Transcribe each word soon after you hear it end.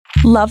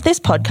Love this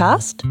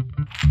podcast?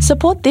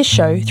 Support this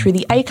show through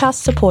the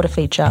Acast supporter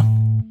feature.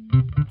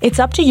 It's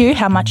up to you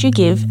how much you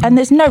give, and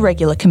there's no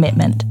regular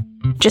commitment.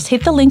 Just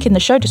hit the link in the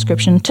show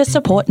description to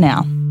support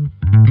now.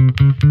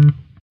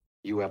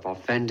 You have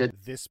offended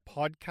this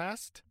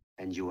podcast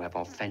and you have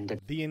offended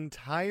the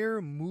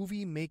entire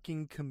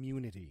movie-making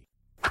community.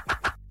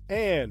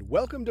 And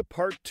welcome to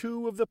part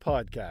 2 of the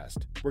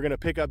podcast. We're going to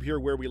pick up here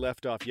where we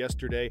left off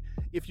yesterday.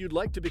 If you'd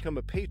like to become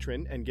a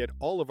patron and get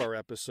all of our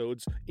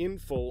episodes in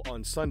full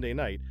on Sunday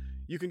night,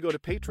 you can go to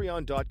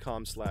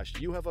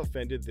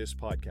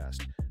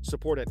patreon.com/youhaveoffendedthispodcast.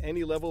 Support at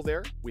any level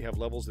there. We have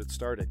levels that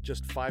start at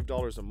just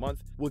 $5 a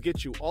month. We'll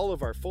get you all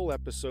of our full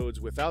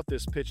episodes without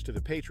this pitch to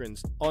the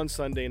patrons on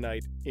Sunday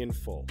night in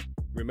full.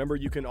 Remember,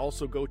 you can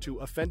also go to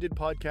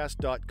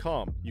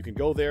offendedpodcast.com. You can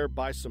go there,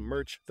 buy some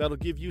merch. That'll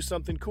give you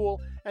something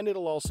cool, and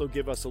it'll also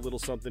give us a little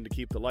something to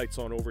keep the lights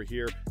on over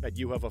here at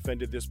You Have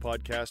Offended This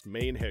Podcast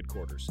main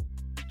headquarters.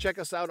 Check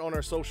us out on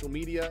our social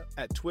media.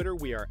 At Twitter,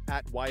 we are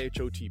at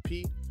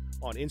YHOTP.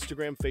 On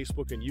Instagram,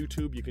 Facebook, and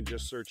YouTube, you can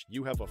just search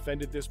You Have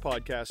Offended This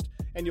Podcast,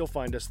 and you'll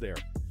find us there.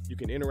 You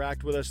can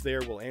interact with us there.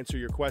 We'll answer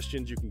your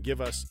questions. You can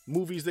give us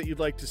movies that you'd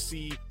like to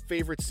see,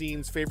 favorite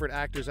scenes, favorite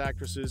actors,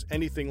 actresses,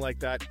 anything like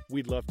that.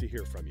 We'd love to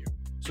hear from you.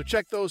 So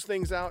check those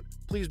things out.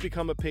 Please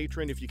become a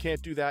patron. If you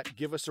can't do that,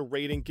 give us a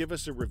rating, give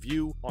us a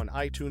review on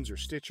iTunes or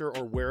Stitcher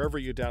or wherever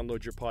you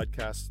download your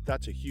podcasts.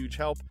 That's a huge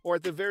help. Or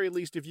at the very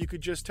least, if you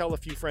could just tell a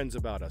few friends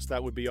about us,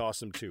 that would be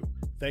awesome too.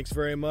 Thanks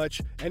very much,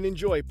 and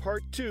enjoy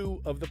part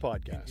 2 of the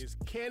podcast. His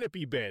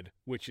canopy bed,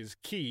 which is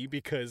key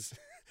because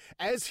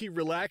as he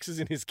relaxes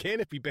in his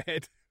canopy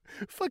bed,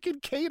 fucking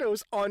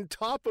Kato's on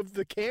top of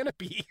the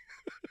canopy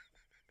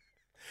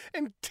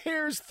and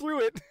tears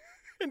through it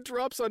and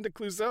drops onto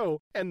Clouseau,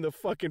 and the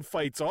fucking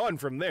fight's on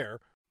from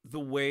there. The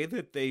way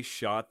that they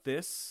shot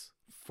this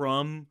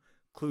from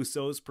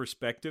Clouseau's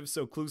perspective,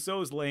 so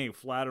Clouseau is laying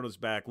flat on his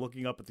back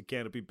looking up at the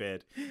canopy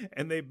bed,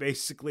 and they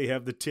basically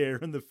have the tear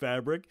in the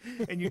fabric,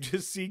 and you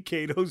just see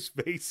Kato's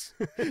face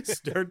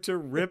start to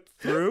rip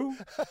through,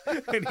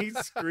 and he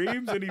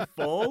screams and he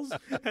falls,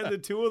 and the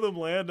two of them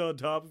land on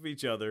top of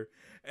each other,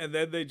 and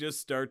then they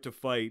just start to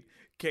fight.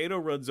 Kato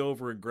runs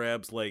over and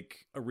grabs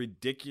like a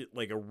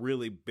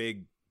really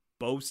big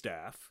bow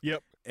staff.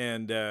 Yep.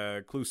 And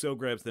Clouseau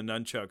grabs the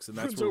nunchucks, and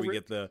that's where we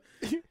get the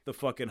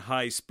fucking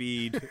high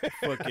speed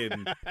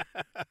fucking.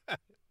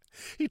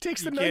 He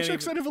takes the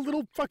nunchucks out of a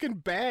little fucking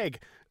bag.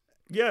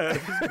 Yeah,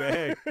 his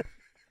bag.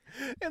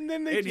 And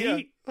then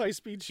high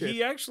speed shit.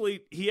 He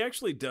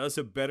actually does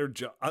a better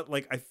job. I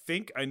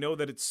know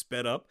that it's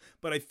sped up,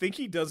 but I think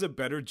he does a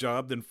better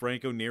job than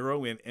Franco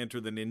Nero in Enter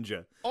the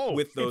Ninja. Oh,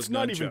 with those it's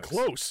not nunchucks. even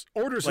close.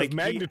 Orders of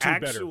magnitude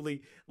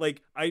actually, better.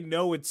 I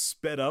know it's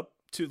sped up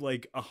to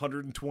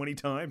 120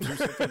 times or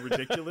something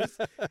ridiculous,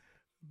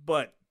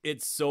 but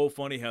it's so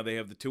funny how they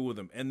have the two of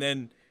them. And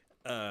then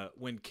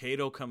when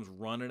Kato comes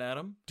running at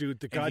him,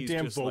 dude, the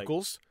goddamn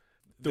vocals,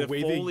 the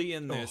Foley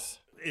in this,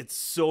 it's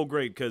so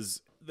great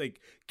because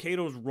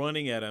Kato's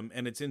running at him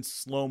and it's in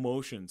slow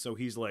motion, so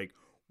he's like,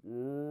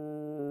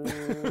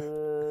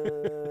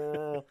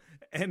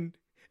 and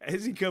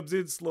as he comes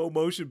in slow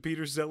motion,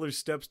 Peter Sellers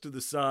steps to the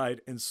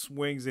side and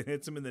swings and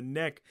hits him in the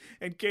neck,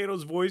 and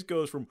Kato's voice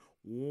goes from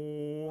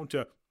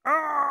to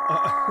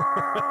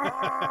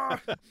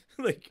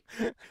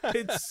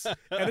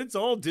it's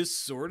all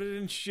distorted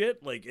and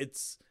shit.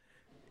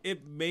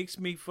 It makes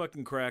me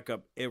fucking crack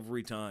up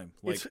every time.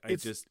 It's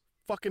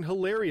fucking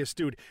hilarious,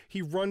 dude.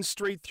 He runs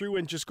straight through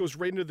and just goes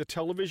right into the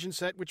television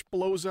set, which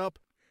blows up,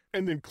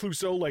 and then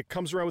Clouseau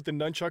comes around with the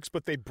nunchucks,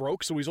 but they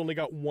broke, so he's only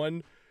got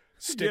one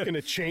stick and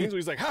a chain. So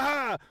he's like, ha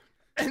ha!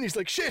 And he's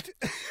like, shit!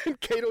 And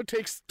Kato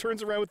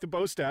turns around with the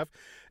bow staff,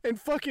 and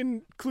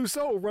fucking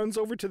Clouseau runs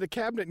over to the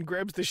cabinet and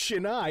grabs the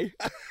shinai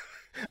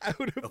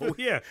out of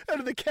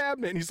the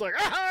cabinet, and he's like,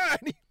 ah!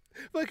 And he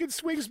fucking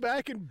swings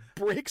back and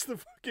breaks the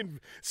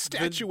fucking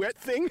statuette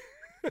thing.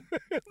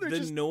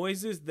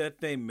 Noises that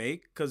they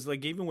make, because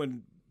even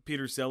when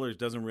Peter Sellers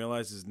doesn't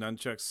realize his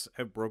nunchucks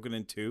have broken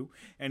in two,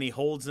 and he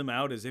holds them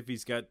out as if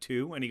he's got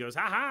two, and he goes,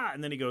 ha ha!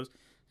 And then he goes,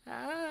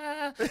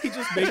 ah! He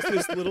just makes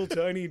this little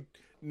tiny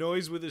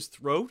noise with his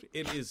throat.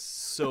 It is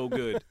so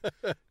good.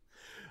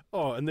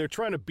 Oh, and they're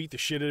trying to beat the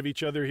shit out of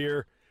each other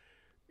here.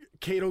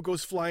 Kato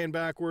goes flying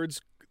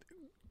backwards.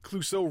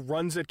 Clouseau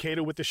runs at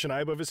Kato with the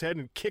shinai above his head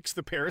and kicks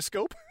the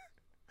periscope.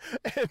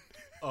 And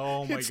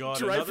oh my god!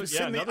 Dreyfus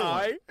in the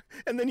eye,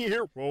 and then you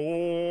hear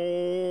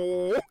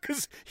 "whoa"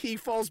 because he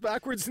falls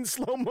backwards in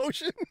slow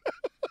motion.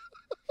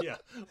 Yeah,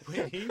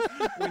 when he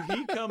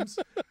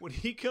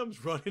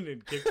comes running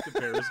and kicks the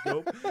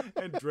periscope,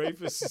 and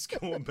Dreyfus is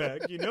going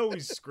back,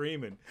 he's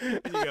screaming.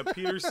 And you got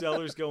Peter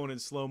Sellers going in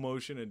slow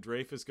motion and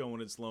Dreyfus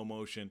going in slow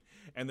motion,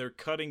 and they're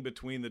cutting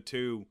between the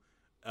two,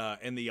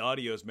 and the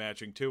audio's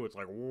matching too. It's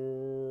like,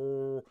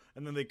 whoa,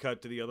 and then they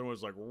cut to the other one.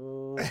 It's like,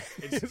 whoa.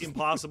 It's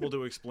impossible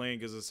to explain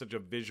because it's such a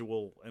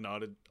visual and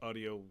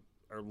audio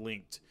are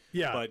linked.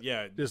 Yeah, but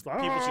yeah, people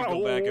should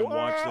go back and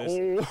watch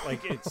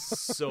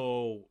this.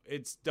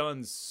 It's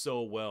done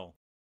so well.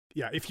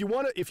 Yeah, if you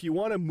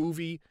want a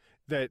movie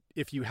that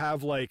if you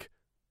have like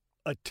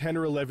a 10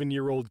 or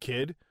 11-year-old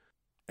kid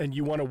and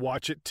you want to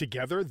watch it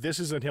together, this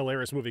is a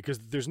hilarious movie because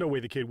there's no way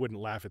the kid wouldn't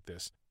laugh at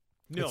this.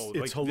 No,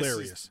 it's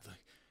hilarious.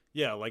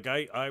 Yeah, like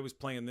I was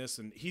playing this,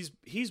 and he's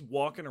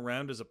walking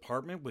around his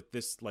apartment with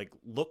this like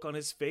look on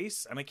his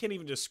face, and I can't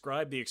even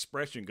describe the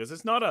expression because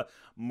it's not a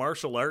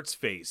martial arts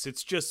face.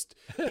 It's just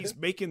he's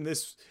making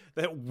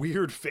that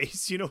weird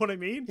face. You know what I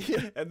mean?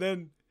 Yeah. And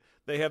then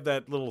they have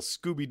that little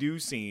Scooby-Doo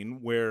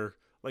scene where,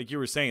 like you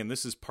were saying,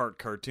 this is part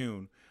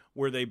cartoon,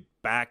 where they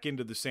back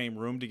into the same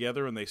room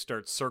together and they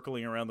start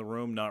circling around the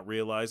room, not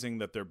realizing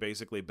that they're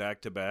basically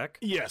back to back.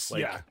 Yes,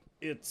 like, yeah.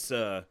 It's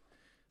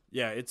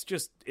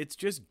it's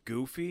just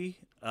goofy,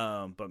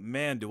 but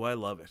man, do I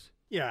love it.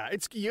 Yeah,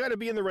 you got to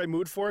be in the right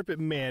mood for it, but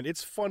man,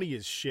 it's funny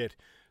as shit.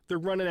 They're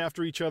running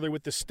after each other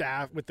with the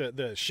staff, with the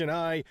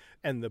Shinai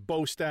and the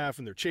bow staff,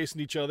 and they're chasing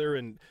each other,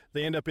 and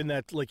they end up in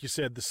that, like you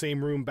said, the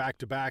same room back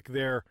to back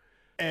there.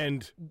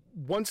 And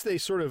once they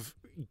sort of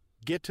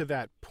get to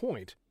that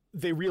point,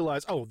 they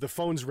realize, oh, the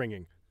phone's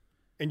ringing,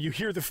 and you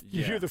hear the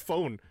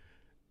phone,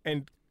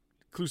 and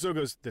Clouseau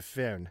goes, the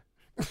phone.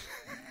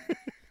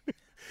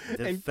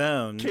 The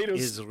phone Kato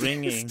is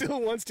ringing. Still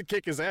wants to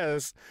kick his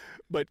ass,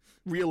 but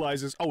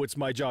realizes, oh, it's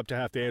my job to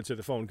have to answer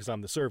the phone because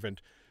I'm the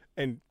servant.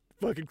 And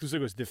fucking Clouseau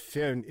goes, the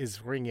phone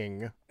is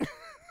ringing.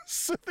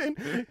 So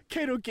then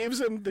Kato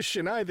gives him the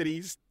Shinai that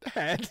he's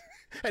had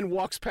and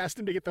walks past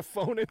him to get the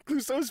phone, and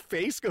Clouseau's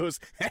face goes,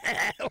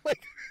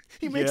 like,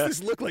 he makes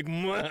this look like,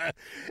 mwah.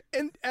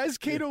 And as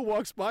Kato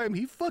walks by him,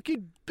 he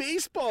fucking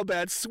baseball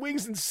bat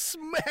swings and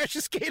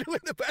smashes Kato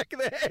in the back of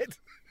the head.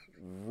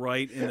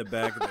 Right in the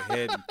back of the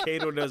head. And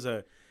Kato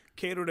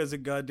does a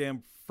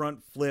goddamn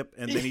front flip,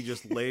 and then he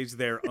just lays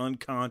there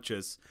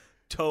unconscious,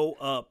 toe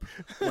up,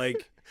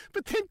 like.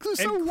 But then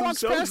Clouseau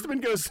walks past him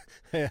and goes,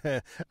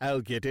 I'll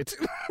get it.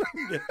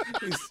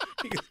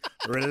 he goes,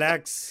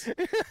 relax.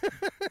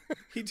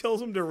 He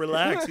tells him to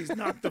relax. He's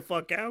knocked the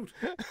fuck out.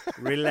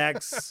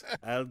 Relax.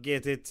 I'll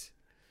get it.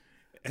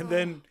 And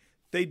then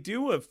they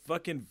do a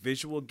fucking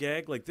visual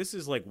gag. Like, this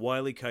is like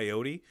Wile E.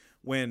 Coyote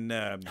when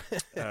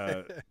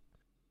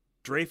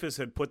Dreyfus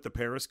had put the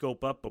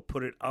periscope up, but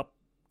put it up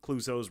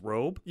Clouseau's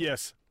robe.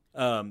 Yes.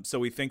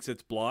 So he thinks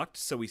it's blocked.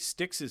 So he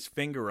sticks his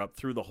finger up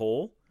through the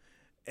hole,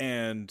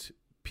 and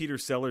Peter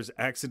Sellers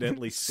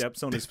accidentally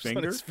steps on his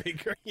finger.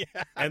 Yeah.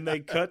 And they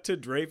cut to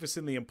Dreyfus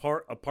in the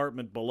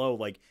apartment below,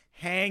 like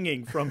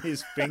hanging from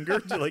his finger.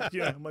 To, like,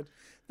 you know how much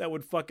that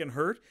would fucking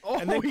hurt. Oh,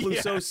 and then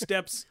Clouseau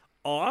steps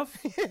off,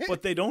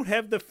 but they don't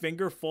have the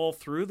finger fall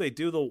through. They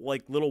do the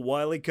like little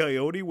Wile E.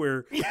 Coyote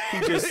where he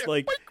just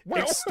like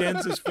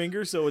extends his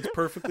finger so it's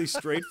perfectly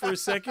straight for a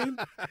second,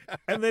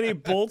 and then he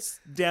bolts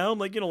down,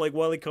 like, you know, like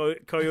Wile E.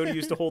 Coyote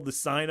used to hold the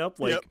sign up,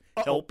 like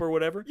help or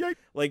whatever. Yep.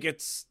 Like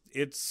it's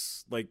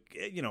like,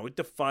 you know, it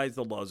defies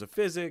the laws of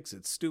physics.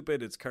 It's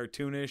stupid. It's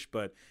cartoonish,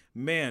 but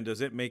man,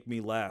 does it make me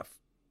laugh.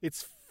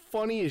 It's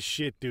funny as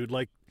shit, dude.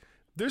 Like,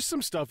 there's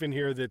some stuff in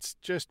here that's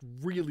just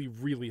really,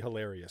 really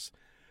hilarious.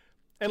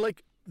 And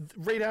like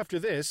right after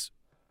this,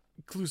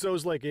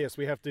 Clouseau's like, yes,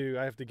 I have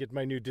to get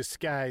my new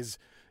disguise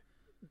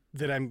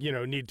that I'm, you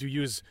know, need to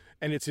use.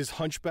 And it's his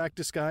hunchback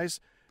disguise.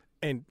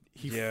 And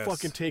he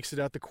fucking takes it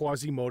out, the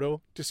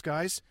Quasimodo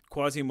disguise.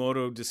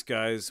 Quasimodo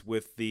disguise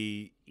with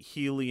the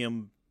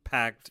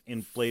helium-packed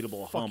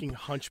inflatable fucking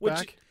hump.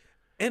 hunchback.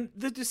 And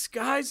the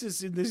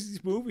disguises in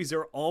these movies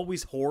are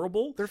always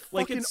horrible. They're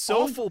fucking it's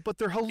so awful, but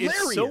they're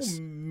hilarious. It's so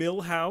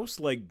Millhouse,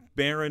 like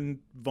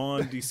Baron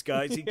Von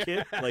Disguisey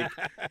Kid. Like,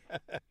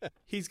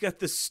 he's got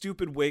the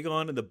stupid wig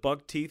on and the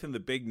buck teeth and the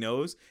big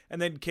nose.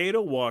 And then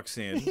Kato walks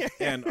in.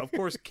 And, of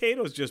course,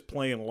 Kato's just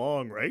playing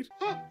along, right?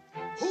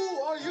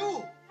 Who are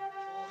you?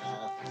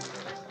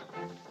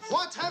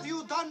 What have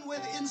you done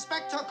with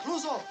Inspector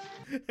Clouseau?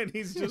 And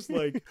he's just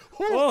like,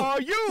 Who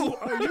are you? Who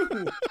are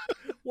you?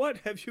 What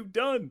have you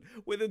done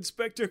with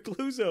Inspector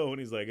Clouseau? And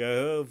he's like,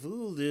 oh,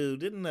 fooled you,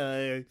 didn't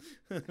I?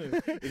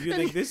 If you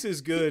think this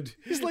is good,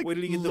 he's like wait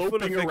till you get the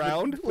loping foot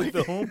around with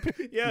the hump.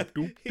 Yeah,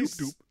 doop,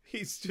 doop.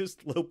 He's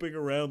just loping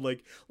around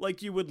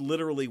like you would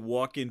literally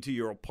walk into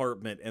your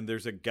apartment and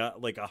there's a guy,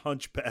 like a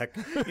hunchback,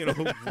 you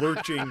know,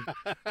 lurching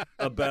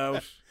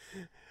about.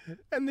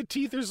 And the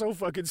teeth are so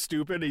fucking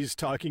stupid. He's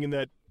talking in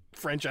that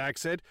French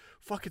accent.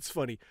 Fuck, it's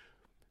funny.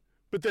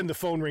 But then the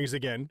phone rings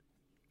again,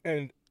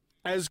 and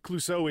as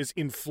Clouseau is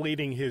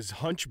inflating his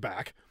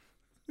hunchback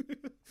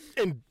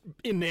and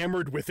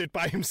enamored with it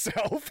by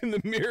himself in the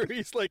mirror,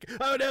 he's like,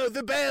 "Oh no,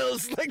 the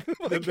bells!" Like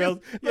the bells.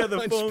 Yeah, the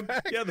phone.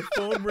 hunchback. Yeah, the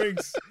phone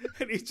rings,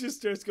 and he just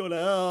starts going,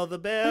 "Oh, the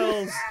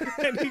bells!"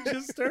 And he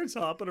just starts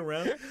hopping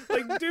around.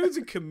 Like, dude's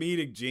a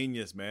comedic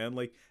genius, man.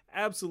 Like,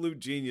 absolute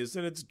genius.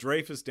 And it's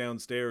Dreyfus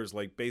downstairs,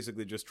 like,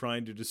 basically just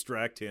trying to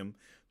distract him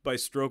by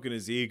stroking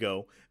his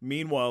ego.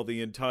 Meanwhile,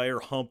 the entire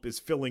hump is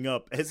filling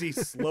up as he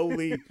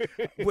slowly,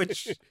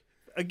 which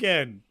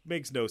again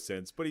makes no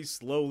sense, but he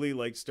slowly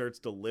like starts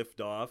to lift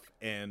off,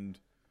 and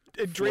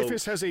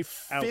Dreyfus has a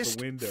out the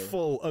window.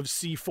 fistful of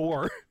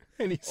C4,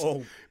 and he's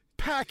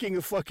packing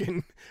a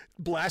fucking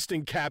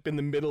blasting cap in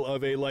the middle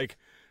of a, like,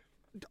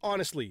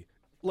 honestly,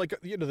 like,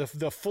 you know,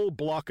 the full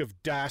block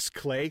of Das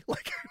clay.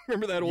 Like,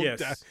 remember that old Yes.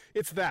 Das?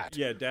 It's that.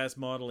 Yeah, Das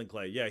modeling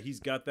clay. Yeah, he's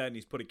got that, and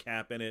he's put a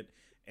cap in it,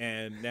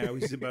 and now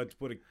he's about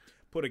to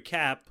put a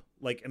cap,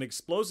 like an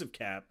explosive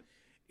cap,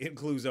 in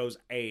Clouseau's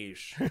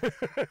age.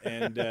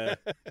 And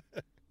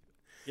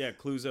yeah,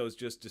 Clouseau's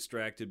just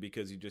distracted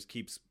because he just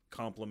keeps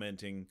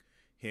complimenting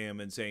him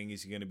and saying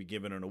he's going to be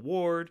given an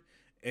award,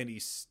 and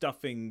he's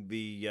stuffing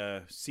the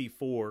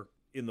C4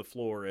 in the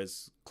floor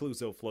as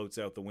Clouseau floats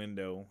out the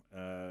window,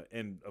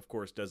 and of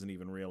course doesn't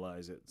even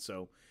realize it.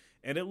 So,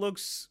 and it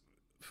looks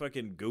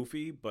fucking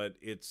goofy, but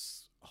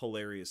it's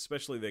hilarious.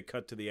 Especially they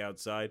cut to the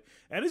outside,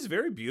 and it's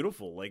very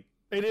beautiful. Like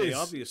It they is.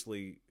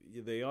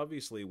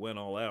 obviously went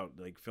all out,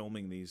 like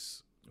filming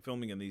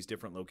in these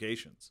different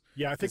locations.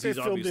 Yeah, I think 'Cause they he's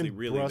filmed obviously in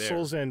really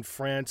Brussels and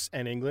France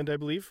and England, I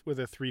believe, were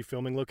the 3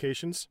 filming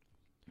locations.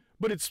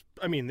 But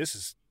this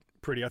is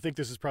pretty. I think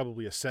this is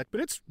probably a set, but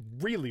it's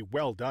really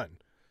well done.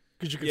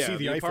 Because you can Yeah, see the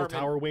the Eiffel apartment-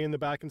 Tower way in the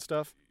back and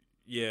stuff.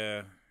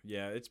 Yeah,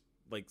 it's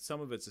like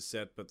some of it's a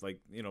set, but like,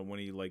 you know, when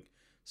he like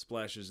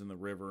splashes in the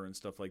river and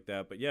stuff like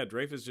that. But yeah,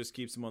 Dreyfuss just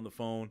keeps him on the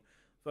phone,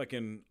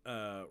 fucking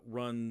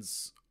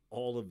runs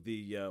all of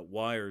the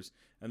wires.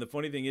 And the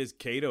funny thing is,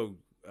 Kato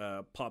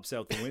pops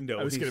out the window.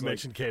 I was and going to he's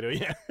mention Kato,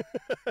 yeah.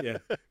 like, yeah,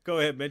 go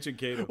ahead, mention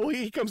Kato. Well,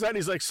 he comes out and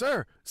he's like,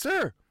 sir.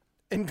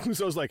 And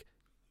Clouseau's like,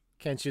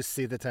 can't you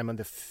see that I'm on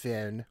the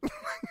phone?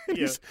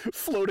 He's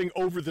floating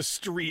over the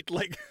street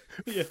like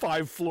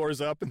 5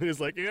 floors up, and then he's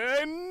like,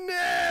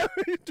 no!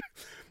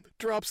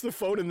 Drops the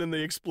phone, and then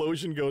the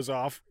explosion goes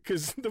off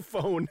because the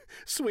phone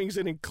swings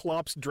in and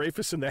clops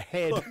Dreyfuss in the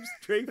head. Bumps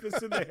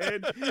Dreyfuss in the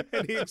head,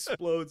 and he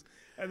explodes.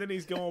 And then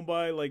he's going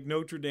by like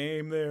Notre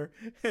Dame there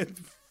and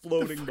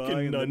floating by,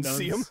 and the nuns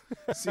nuns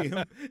see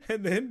him.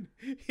 And then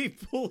he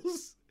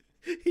pulls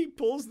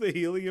the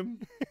helium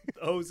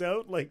hose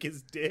out like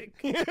his dick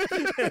and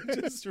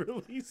just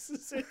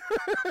releases it.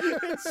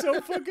 It's so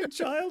fucking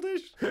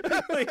childish.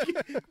 Like,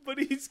 but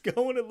he's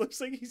going, it looks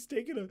like he's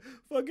taking a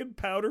fucking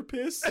powder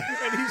piss,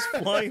 and he's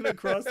flying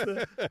across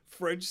the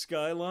French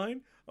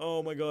skyline.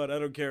 Oh my god, I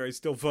don't care. I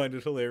still find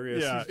it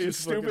hilarious. Yeah, He's it's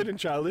just fucking stupid and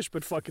childish,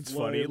 but fuck, it's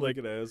funny. flying Like,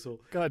 an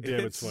asshole. God damn,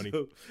 it's funny.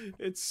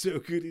 It's so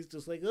good. He's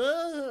just like,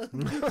 ah.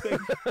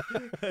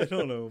 I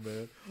don't know,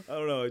 man. I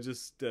don't know. I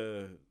just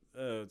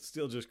it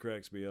still just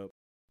cracks me up.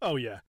 oh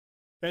yeah,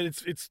 and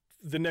it's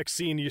the next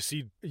scene. You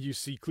see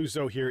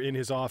Clouseau here in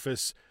his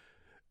office,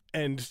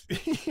 and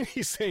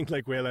he's saying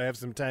like, "Well, I have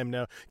some time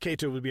now.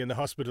 Kato will be in the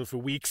hospital for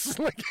weeks."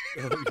 Like,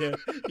 Oh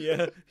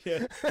yeah.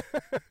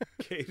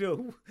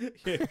 Kato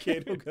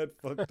got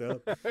fucked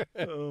up.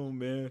 Oh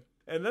man.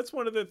 And that's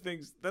one of the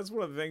things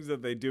that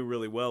they do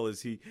really well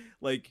is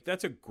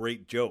that's a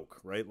great joke,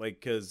 right? Like,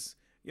 because,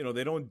 you know,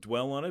 they don't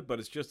dwell on it, but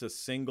it's just a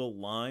single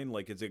line.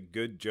 Like, it's a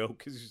good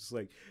joke. It's just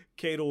like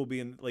Kato will be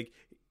in, like,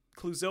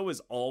 Clouseau is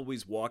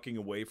always walking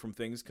away from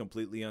things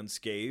completely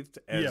unscathed,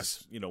 as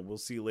Yes. you know, we'll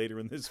see later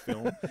in this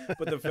film.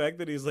 But the fact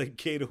that he's like,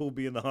 Kato will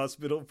be in the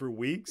hospital for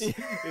weeks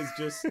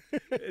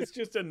it's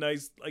just a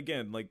nice,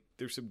 again, like,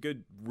 there's some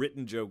good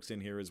written jokes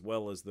in here as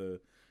well as the,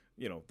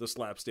 you know, the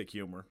slapstick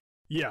humor.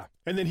 yeah,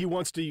 and then he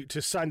wants to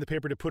sign the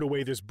paper to put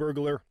away this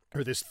burglar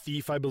or this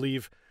thief, I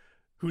believe,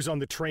 who's on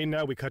the train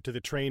now. We cut to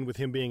the train with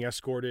him being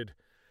escorted,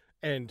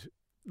 and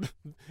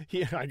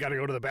I gotta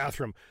go to the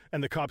bathroom,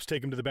 and the cops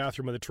take him to the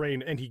bathroom of the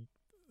train, and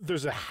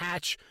there's a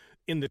hatch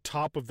in the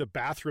top of the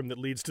bathroom that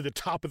leads to the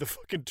top of the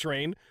fucking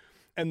train,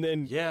 and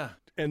then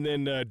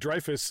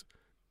Dreyfuss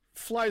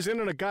flies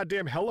in on a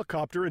goddamn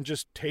helicopter and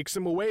just takes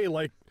him away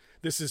like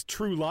this is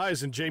True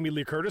Lies and Jamie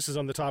Lee Curtis is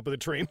on the top of the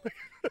train.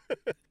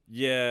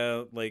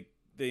 Yeah, like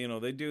they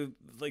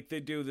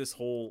do this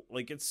whole,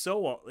 like, it's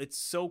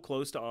so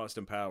close to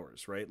Austin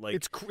Powers, right? Like,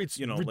 It's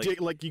you know,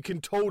 ridiculous. Like, you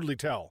can totally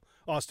tell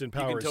Austin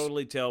Powers. You can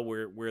totally tell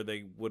where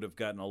they would have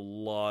gotten a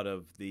lot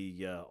of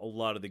the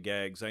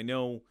gags. I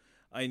know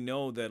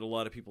that a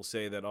lot of people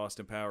say that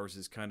Austin Powers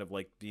is kind of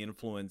like the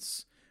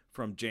influence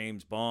from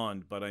James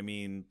Bond, but I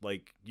mean,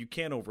 like, you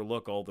can't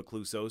overlook all the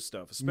Clouseau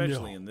stuff,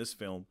 especially in this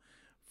film,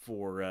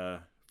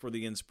 for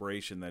the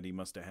inspiration that he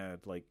must have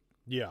had. Like,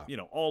 Yeah. you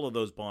know, all of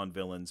those Bond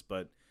villains,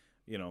 but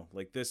you know,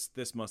 like this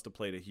must have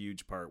played a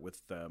huge part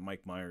with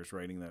Mike Myers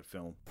writing that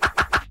film.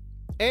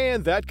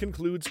 And that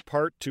concludes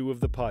part 2 of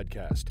the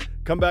podcast.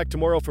 Come back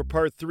tomorrow for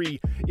part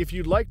 3. If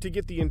you'd like to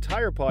get the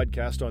entire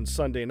podcast on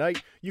Sunday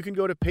night, you can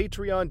go to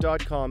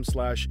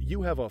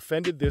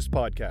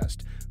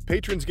patreon.com/youhaveoffendedthispodcast.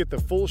 Patrons get the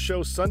full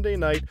show Sunday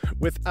night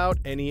without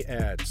any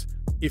ads.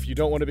 If you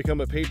don't want to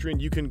become a patron,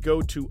 you can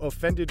go to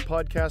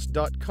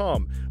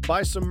offendedpodcast.com.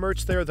 Buy some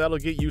merch there. That'll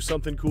get you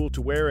something cool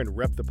to wear and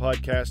rep the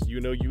podcast you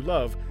know you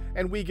love.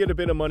 And we get a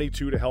bit of money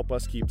too to help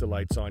us keep the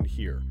lights on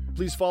here.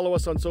 Please follow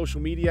us on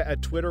social media.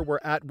 At Twitter, we're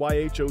at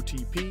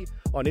YHOTP.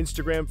 On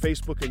Instagram,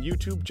 Facebook, and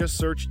YouTube, just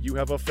search You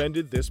Have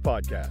Offended This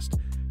Podcast.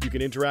 You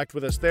can interact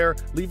with us there.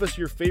 Leave us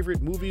your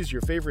favorite movies,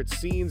 your favorite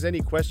scenes,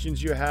 any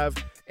questions you have,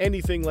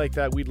 anything like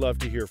that. We'd love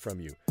to hear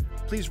from you.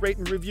 Please rate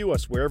and review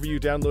us wherever you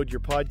download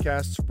your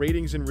podcasts.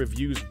 Ratings and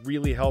reviews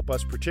really help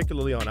us,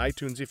 particularly on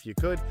iTunes if you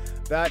could.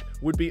 That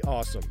would be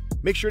awesome.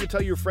 Make sure to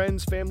tell your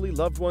friends, family,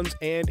 loved ones,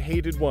 and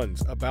hated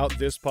ones about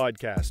this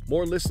podcast.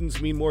 More listens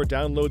mean more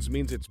downloads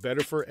means it's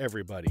better for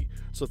everybody.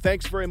 So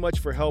thanks very much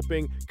for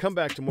helping. Come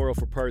back tomorrow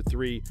for part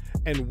 3,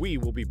 and we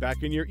will be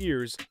back in your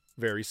ears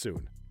very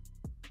soon.